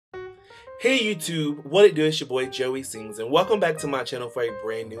Hey YouTube, what it do? It's your boy Joey Sings and welcome back to my channel for a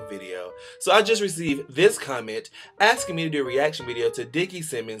brand new video. So I just received this comment asking me to do a reaction video to Diggy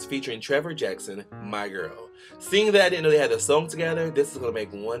Simmons featuring Trevor Jackson, My Girl. Seeing that I didn't know they had a song together, this is going to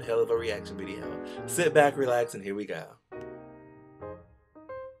make one hell of a reaction video. Sit back, relax, and here we go.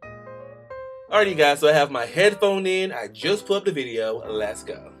 Alrighty guys, so I have my headphone in, I just put up the video, let's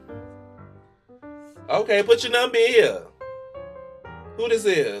go. Okay, put your number in here. Who this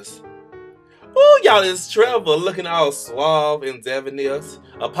is? Ooh, y'all, it's Trevor looking all suave and debonair.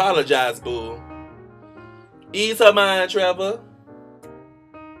 Apologize, boo. Ease her mind, Trevor.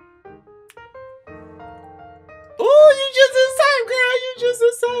 Ooh, you just insane, girl. You just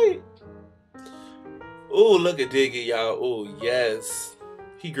insane. Ooh, look at Diggy, y'all. Ooh, yes.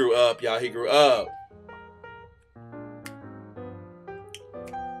 He grew up, y'all. He grew up.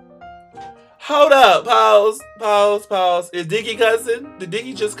 Hold up. Pause. Pause. Pause. Is Diggy cussing? Did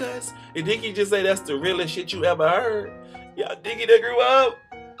Diggy just cuss? Did Diggy just say that's the realest shit you ever heard? Y'all, Diggy that grew up.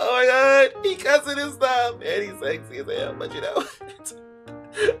 Oh my god. He cussing and stuff. And he's sexy as hell. But you know.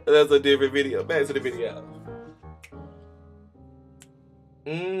 That's a different video. Back to the video.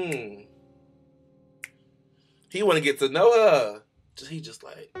 He want to get to know her. He just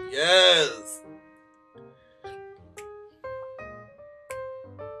like, yes.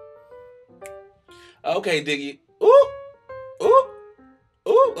 Okay, Diggy. Ooh. Ooh.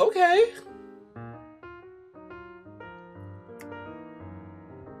 Ooh, okay.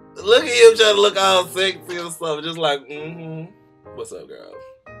 Look at him trying to look all sexy and stuff. Just like, What's up, girl?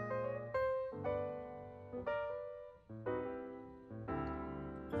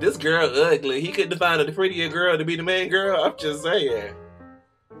 This girl ugly. He couldn't find a prettier girl to be the main girl. I'm just saying.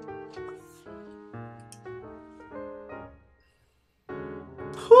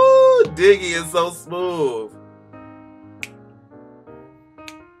 Whoo, Diggy is so smooth.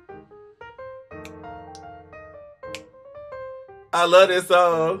 I love this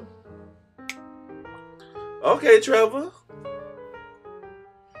song. Okay, Trevor.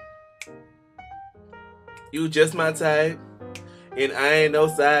 You just my type. And I ain't no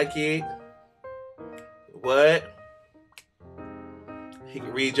sidekick. What? He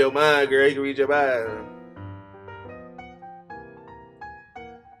can read your mind, girl. He can read your mind.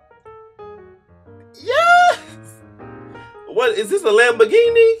 Yes! What, is this a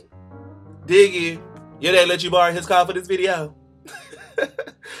Lamborghini? Diggy, your dad let you borrow his car for this video?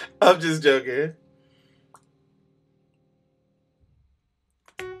 I'm just joking.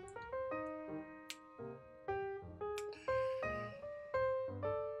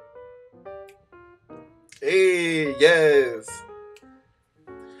 Hey, yes.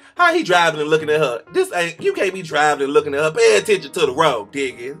 How he driving and looking at her? This ain't, you can't be driving and looking at her. Pay attention to the road,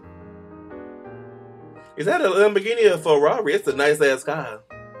 Diggy. Is that a Lamborghini or a Ferrari? It's a nice ass car.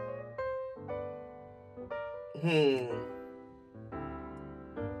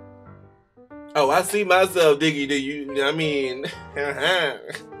 Oh, I see myself, Diggy. Do you? I mean,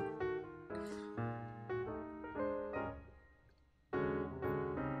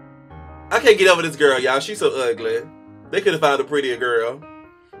 I can't get over this girl, y'all. She's so ugly. They could have found a prettier girl.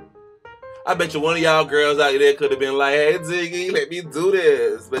 I bet you one of y'all girls out there could have been like, hey, Diggy, let me do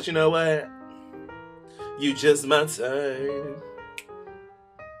this. But you know what? You just my type.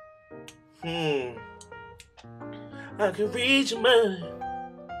 I can read your mind,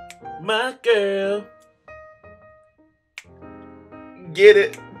 my girl. Get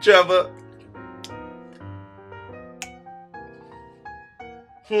it, Trevor.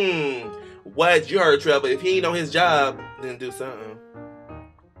 What? You heard Trevor. If he ain't on his job, then do something.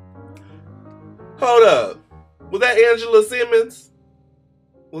 Hold up. Was that Angela Simmons?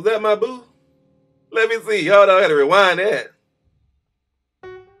 Was that my boo? Let me see. Hold on, I gotta rewind that.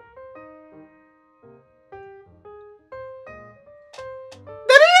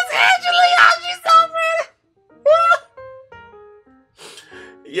 That is Angela, y'all. She's so pretty.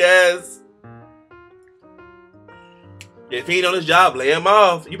 Yes. If he ain't on his job, lay him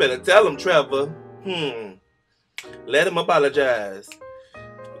off. You better tell him, Trevor. Let him apologize.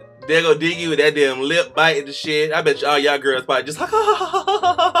 There go Diggy with that damn lip biting the shit. I bet you all y'all girls probably just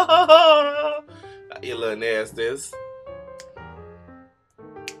you little nasties.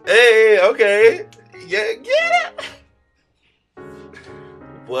 Hey, okay. Yeah, get it.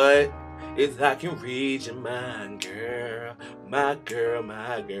 What? It's I can read your mind, girl. My girl,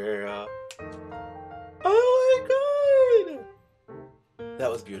 my girl. Oh my god. That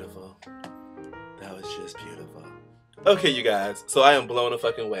was beautiful. That was just beautiful. Okay, you guys. So I am blown the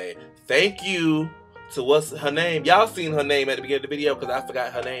fucking away. Thank you to what's her name. Y'all seen her name at the beginning of the video because I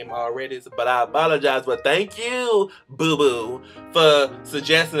forgot her name already, but I apologize. But thank you, Boo Boo, for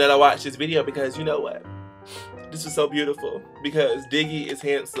suggesting that I watch this video, because you know what? This is so beautiful, because Diggy is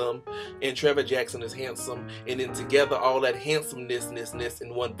handsome and Trevor Jackson is handsome, and then together all that handsomeness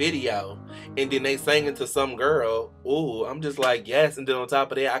in one video, and then they sang to some girl. Ooh, I'm just like, yes. And then on top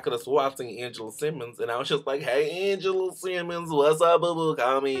of that, I could have swore I seen Angela Simmons, and I was just like, hey, Angela Simmons, what's up, boo boo,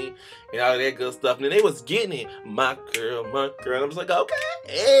 call me, and all that good stuff. And then they was getting it, my girl, and I'm just like, okay,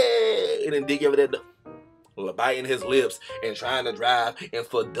 hey. And then Diggy over there biting his lips and trying to drive and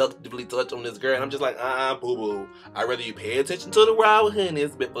seductively touch on this girl, and I'm just like, boo boo, I'd rather you pay attention to the wild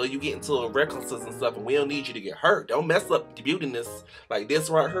honeys before you get into recklessness and stuff, and we don't need you to get hurt. Don't mess up the beautiness like this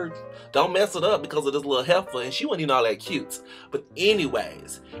right here. Don't mess it up because of this little heifer, and she wasn't even all that cute. But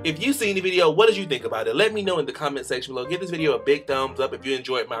anyways, if you seen the video, what did you think about it? Let me know in the comment section below. Give this video a big thumbs up if you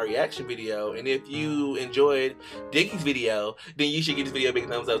enjoyed my reaction video, and if you enjoyed Diggy's video, then you should give this video a big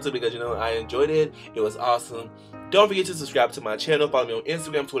thumbs up too, because you know I enjoyed it. It was awesome. Don't forget to subscribe to my channel, follow me on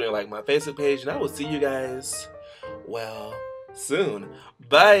Instagram, Twitter, and like my Facebook page, and I will see you guys, well, soon.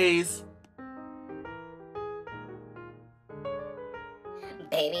 Bye.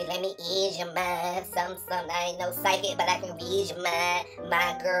 Baby, let me ease your mind. I ain't no psychic, but I can read your mind.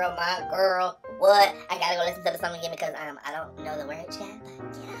 My girl, what? I gotta go listen to the song again because I don't know the words yet,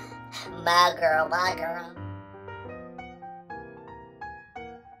 but yeah. My girl.